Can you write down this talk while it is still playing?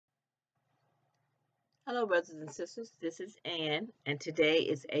Hello, brothers and sisters. This is Ann, and today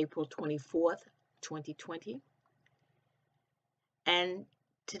is April 24th, 2020. And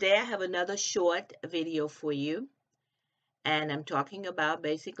today I have another short video for you. And I'm talking about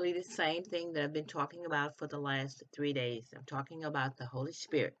basically the same thing that I've been talking about for the last 3 days. I'm talking about the Holy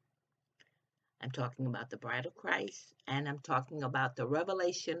Spirit. I'm talking about the Bride of Christ, and I'm talking about the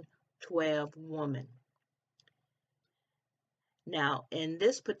Revelation 12 woman. Now, in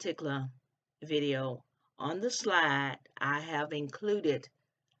this particular video, on the slide, I have included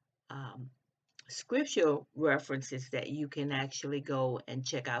scriptural references that you can actually go and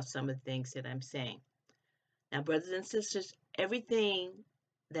check out some of the things that I'm saying. Now, brothers and sisters, everything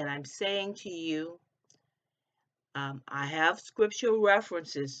that I'm saying to you, I have scriptural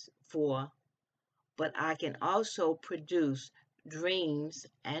references for, but I can also produce dreams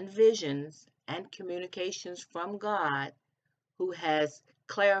and visions and communications from God who has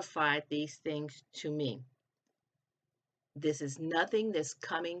clarified these things to me. This is nothing that's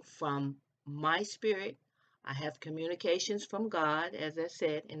coming from my spirit. I have communications from God, as I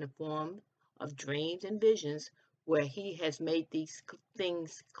said, in the form of dreams and visions where He has made these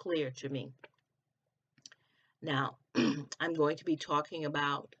things clear to me. Now, I'm going to be talking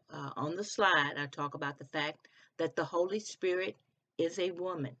about, on the slide, I talk about the fact that the Holy Spirit is a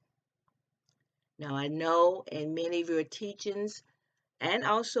woman. Now, I know in many of your teachings and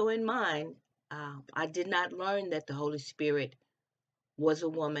also in mine, I did not learn that the Holy Spirit was a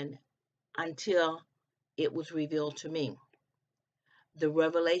woman until it was revealed to me. The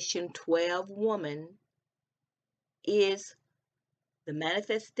Revelation 12 woman is the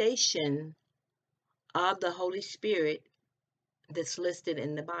manifestation of the Holy Spirit that's listed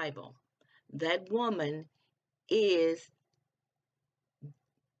in the Bible. That woman is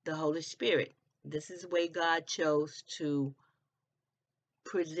the Holy Spirit. This is the way God chose to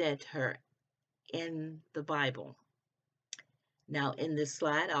present her in the Bible. Now, in this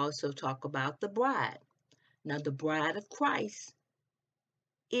slide, I also talk about the bride. Now, the bride of Christ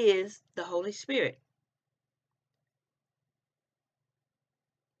is the Holy Spirit.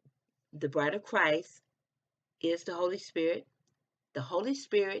 The bride of Christ is the Holy Spirit. The Holy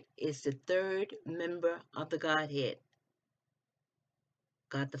Spirit is the third member of the Godhead.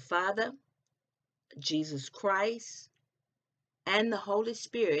 God the Father, Jesus Christ, and the Holy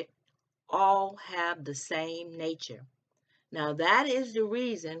Spirit all have the same nature. Now, that is the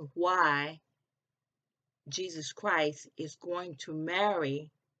reason why Jesus Christ is going to marry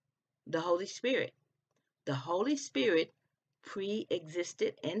the Holy Spirit. The Holy Spirit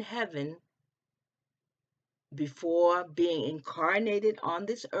pre-existed in heaven before being incarnated on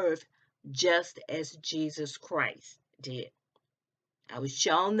this earth, just as Jesus Christ did. I was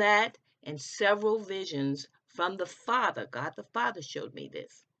shown that in several visions from the Father. God the Father showed me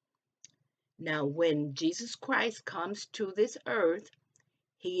this. Now, when Jesus Christ comes to this earth,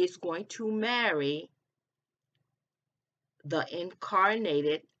 He is going to marry the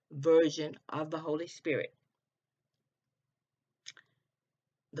incarnated version of the Holy Spirit,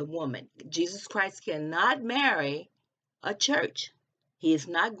 the woman. Jesus Christ cannot marry a church. He is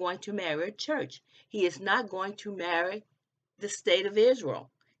not going to marry a church. He is not going to marry the state of Israel.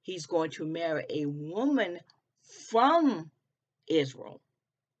 He's going to marry a woman from Israel.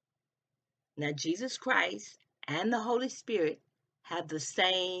 Now, Jesus Christ and the Holy Spirit have the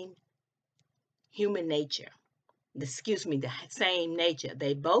same human nature. The same nature.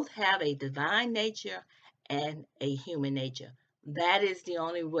 They both have a divine nature and a human nature. That is the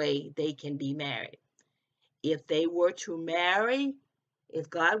only way they can be married. If they were to marry, if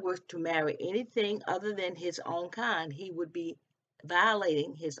God were to marry anything other than His own kind, He would be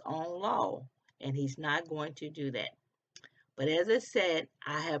violating His own law, and He's not going to do that. But as I said,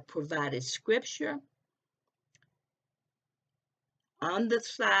 I have provided scripture on the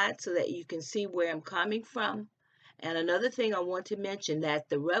slide so that you can see where I'm coming from. And another thing I want to mention, that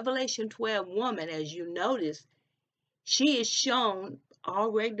the Revelation 12 woman, as you notice, she is shown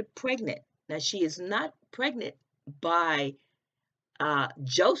already pregnant. Now, she is not pregnant by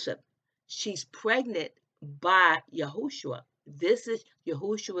Joseph. She's pregnant by Yahushua. This is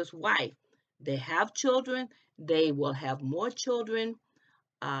Yahushua's wife. They have children. They will have more children.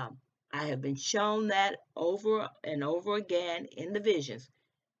 I have been shown that over and over again in the visions.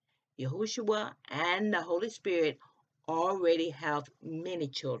 Yahushua and the Holy Spirit already have many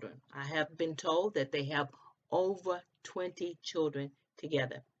children. I have been told that they have over 20 children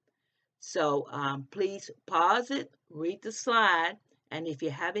together. So please pause it, read the slide, and if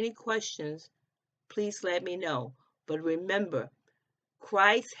you have any questions, please let me know. But remember,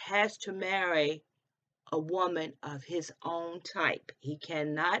 Christ has to marry a woman of his own type. He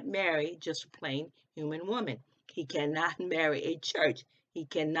cannot marry just a plain human woman. He cannot marry a church. He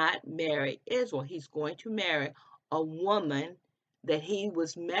cannot marry Israel. He's going to marry a woman that he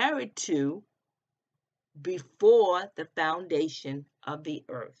was married to before the foundation of the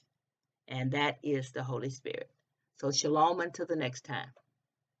earth, and that is the Holy Spirit. So shalom until the next time.